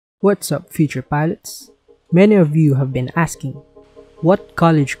What's up, future pilots? Many of you have been asking, what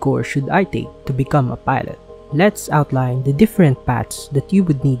college course should I take to become a pilot? Let's outline the different paths that you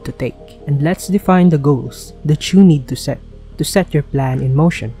would need to take, and let's define the goals that you need to set your plan in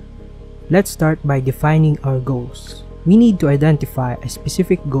motion. Let's start by defining our goals. We need to identify a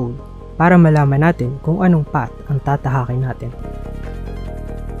specific goal para malaman natin kung anong path ang tatahakin natin.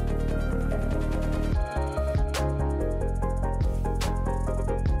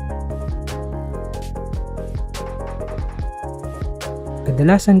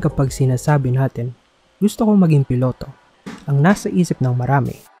 Kadalasan kapag sinasabi natin, gusto kong maging piloto, ang nasa isip ng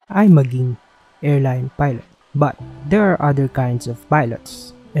marami ay maging airline pilot. But there are other kinds of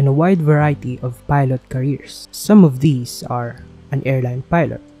pilots and a wide variety of pilot careers. Some of these are an airline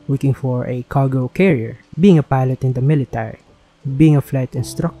pilot, working for a cargo carrier, being a pilot in the military, being a flight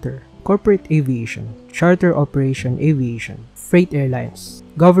instructor, corporate aviation, charter operation aviation, freight airlines,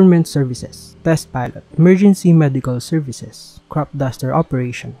 government services, test pilot, emergency medical services, crop duster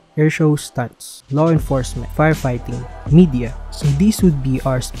operation, airshow stunts, law enforcement, firefighting, media. So these would be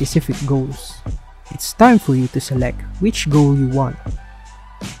our specific goals. It's time for you to select which goal you want.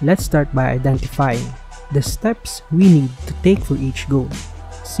 Let's start by identifying the steps we need to take for each goal.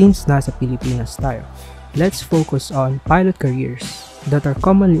 Since nasa Pilipinas tayo, let's focus on pilot careers that are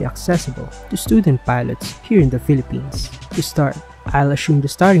commonly accessible to student pilots here in the Philippines. To start, I'll assume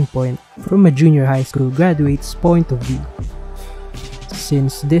the starting point from a junior high school graduate's point of view,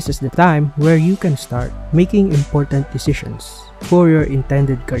 since this is the time where you can start making important decisions for your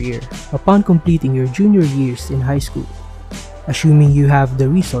intended career upon completing your junior years in high school. Assuming you have the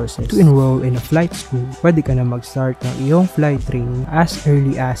resources to enroll in a flight school, pwede ka na mag-start ng iyong flight training as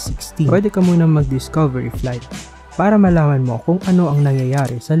early as 16. Pwede ka muna mag-discovery flight para malaman mo kung ano ang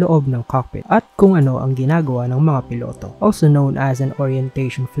nangyayari sa loob ng cockpit at kung ano ang ginagawa ng mga piloto. Also known as an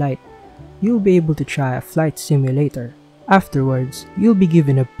orientation flight, you'll be able to try a flight simulator. Afterwards, you'll be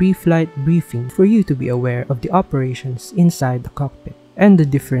given a pre-flight briefing for you to be aware of the operations inside the cockpit and the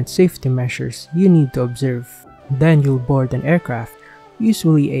different safety measures you need to observe. Then you'll board an aircraft,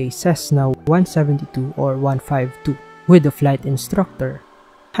 usually a Cessna 172 or 152, with a flight instructor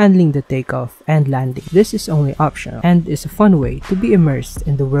handling the takeoff and landing. This is only optional and is a fun way to be immersed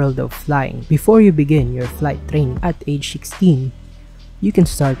in the world of flying. Before you begin your flight training at age 16, you can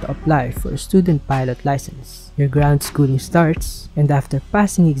start to apply for a student pilot license. Your ground schooling starts, and after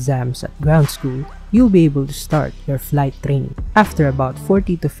passing exams at ground school, you'll be able to start your flight training. After about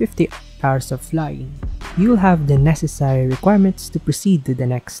 40 to 50 hours of flying, you'll have the necessary requirements to proceed to the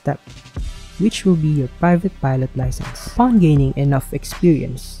next step, which will be your private pilot license. Upon gaining enough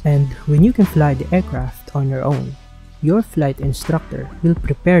experience, and when you can fly the aircraft on your own, your flight instructor will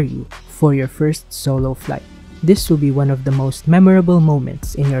prepare you for your first solo flight. This will be one of the most memorable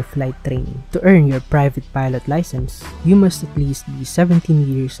moments in your flight training. To earn your private pilot license, you must at least be 17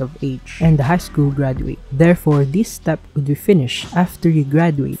 years of age and a high school graduate. Therefore, this step would be finished after you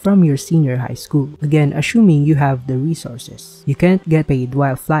graduate from your senior high school. Again, assuming you have the resources. You can't get paid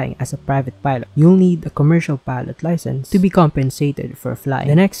while flying as a private pilot. You'll need a commercial pilot license to be compensated for flying.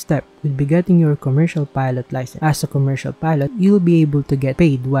 The next step would be getting your commercial pilot license. As a commercial pilot, you'll be able to get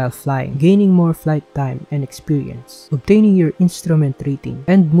paid while flying, gaining more flight time and experience. Obtaining your instrument rating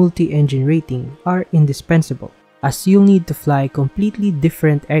and multi-engine rating are indispensable, as you'll need to fly completely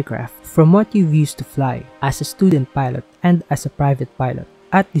different aircraft from what you've used to fly as a student pilot and as a private pilot.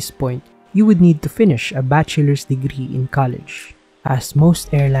 At this point, you would need to finish a bachelor's degree in college, as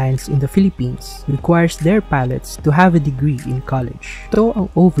most airlines in the Philippines requires their pilots to have a degree in college. Ito ang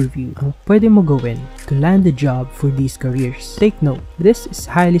overview ng pwede mo gawin to land a job for these careers. Take note, this is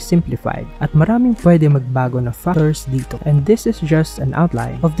highly simplified at maraming pwede magbago na factors dito, and this is just an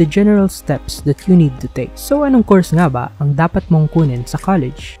outline of the general steps that you need to take. So anong course nga ba ang dapat mong kunin sa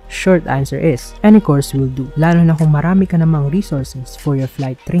college? Short answer is, any course will do, lalo na kung marami ka namang resources for your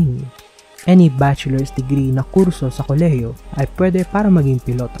flight training. Any bachelor's degree na kurso sa kolehiyo ay pwede para maging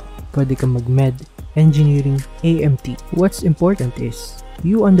piloto. Pwede ka mag-med, engineering, AMT. What's important is,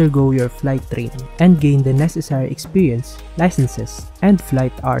 you undergo your flight training and gain the necessary experience, licenses, and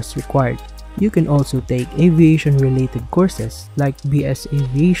flight hours required. You can also take aviation-related courses like BS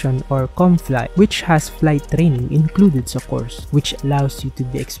Aviation or ComFly, which has flight training included sa course, which allows you to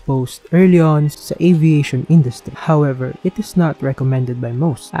be exposed early on sa aviation industry. However, it is not recommended by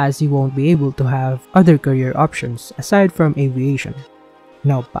most, as you won't be able to have other career options aside from aviation.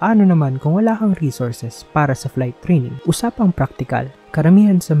 Now, paano naman kung wala kang resources para sa flight training? Usapang practical,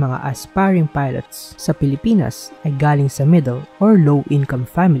 Karamihan sa mga aspiring pilots sa Pilipinas ay galing sa middle or low-income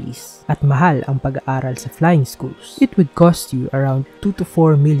families at mahal ang pag-aaral sa flying schools. It would cost you around 2 to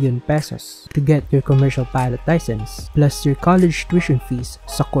 4 million pesos to get your commercial pilot license plus your college tuition fees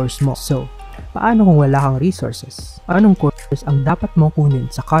sa course mo. So, paano kung wala kang resources? Anong courses ang dapat mong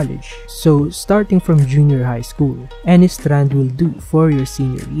kunin sa college? So, starting from junior high school, any strand will do for your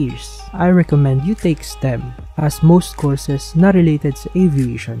senior years. I recommend you take STEM as most courses not related sa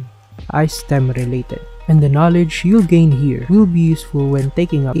aviation are STEM related. And the knowledge you'll gain here will be useful when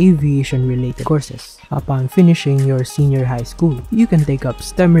taking up aviation-related courses. Upon finishing your senior high school, you can take up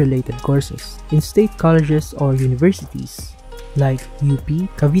STEM-related courses in state colleges or universities like UP,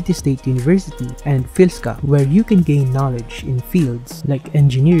 Cavite State University, and PhilSCA, where you can gain knowledge in fields like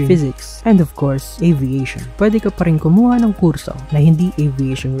engineering, physics, and of course, aviation. Pwede ka pa rin kumuha ng kurso na hindi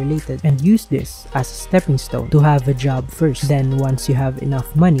aviation-related and use this as a stepping stone to have a job first. Then, once you have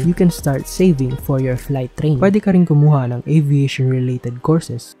enough money, you can start saving for your flight training. Pwede ka rin kumuha ng aviation-related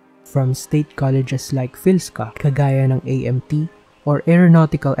courses from state colleges like PhilSCA, kagaya ng AMT, or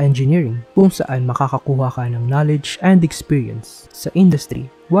aeronautical engineering, kung saan makakakuha ka ng knowledge and experience sa industry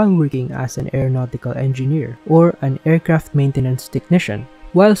while working as an aeronautical engineer or an aircraft maintenance technician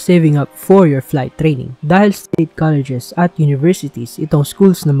while saving up for your flight training. Dahil state colleges at universities itong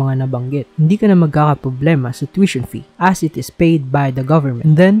schools na mga nabanggit, hindi ka na magkakaproblema sa tuition fee as it is paid by the government.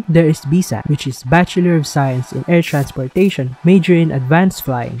 And then, there is BSAT, which is Bachelor of Science in Air Transportation, major in advanced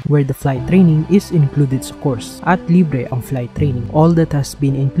flying, where the flight training is included sa course at libre ang flight training. All that has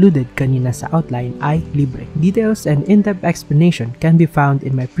been included kanina sa outline ay libre. Details and in-depth explanation can be found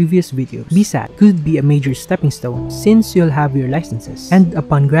in my previous videos. BSAT could be a major stepping stone since you'll have your licenses, and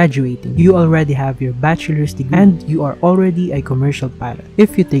upon graduating, you already have your bachelor's degree and you are already a commercial pilot.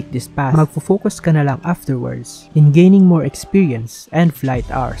 If you take this path, magfo-focus ka na lang afterwards in gaining more experience and flight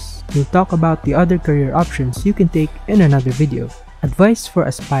hours. We'll talk about the other career options you can take in another video. Advice for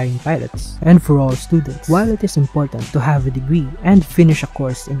aspiring pilots and for all students. While it is important to have a degree and finish a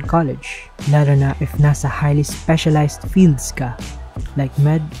course in college, lalo na if nasa highly specialized fields ka, like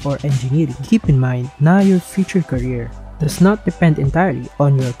med or engineering, keep in mind na your future career does not depend entirely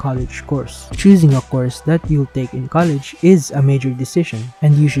on your college course. Choosing a course that you'll take in college is a major decision,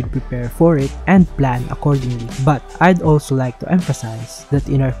 and you should prepare for it and plan accordingly. But I'd also like to emphasize that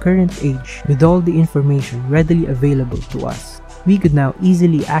in our current age, with all the information readily available to us, we could now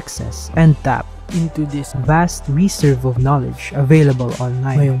easily access and tap into this vast reserve of knowledge available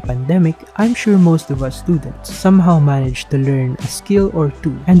online. Ngayong pandemic, I'm sure most of us students somehow managed to learn a skill or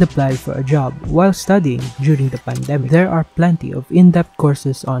two and apply for a job while studying during the pandemic. There are plenty of in-depth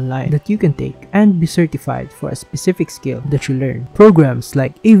courses online that you can take and be certified for a specific skill that you learn. Programs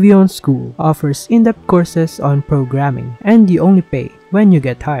like Avion School offers in-depth courses on programming, and you only pay when you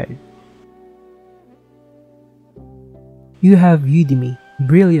get hired. You have Udemy,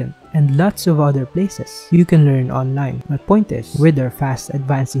 Brilliant, and lots of other places you can learn online. My point is, with our fast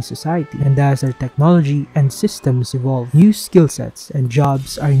advancing society, and as our technology and systems evolve, new skill sets and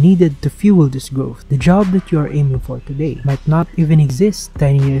jobs are needed to fuel this growth. The job that you are aiming for today might not even exist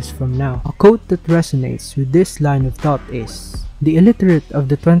 10 years from now. A quote that resonates with this line of thought is, "The illiterate of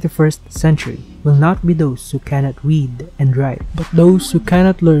the 21st century will not be those who cannot read and write, but those who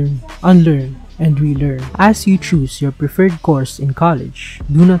cannot learn, unlearn, and relearn." As you choose your preferred course in college,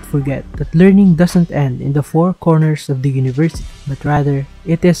 do not forget that learning doesn't end in the four corners of the university, but rather,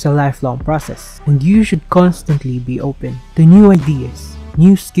 it is a lifelong process, and you should constantly be open to new ideas,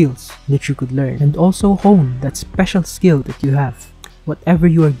 new skills that you could learn, and also hone that special skill that you have. Whatever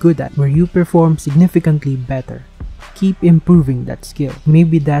you are good at, where you perform significantly better, keep improving that skill.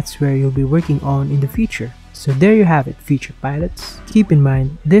 Maybe that's where you'll be working on in the future. So there you have it, future pilots. Keep in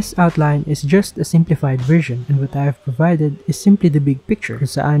mind, this outline is just a simplified version, and what I have provided is simply the big picture,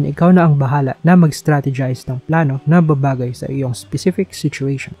 kung saan ikaw na ang bahala na mag-strategize ng plano na babagay sa iyong specific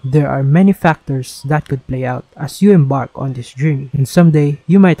situation. There are many factors that could play out as you embark on this journey, and someday,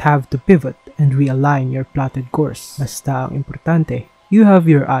 you might have to pivot and realign your plotted course. Basta ang importante, you have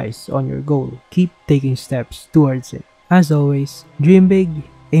your eyes on your goal. Keep taking steps towards it. As always, dream big,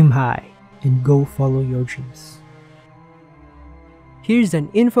 aim high, and go follow your dreams. Here's an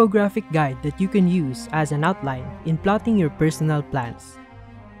infographic guide that you can use as an outline in plotting your personal plans.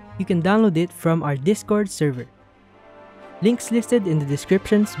 You can download it from our Discord server. Links listed in the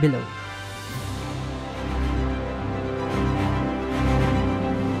descriptions below.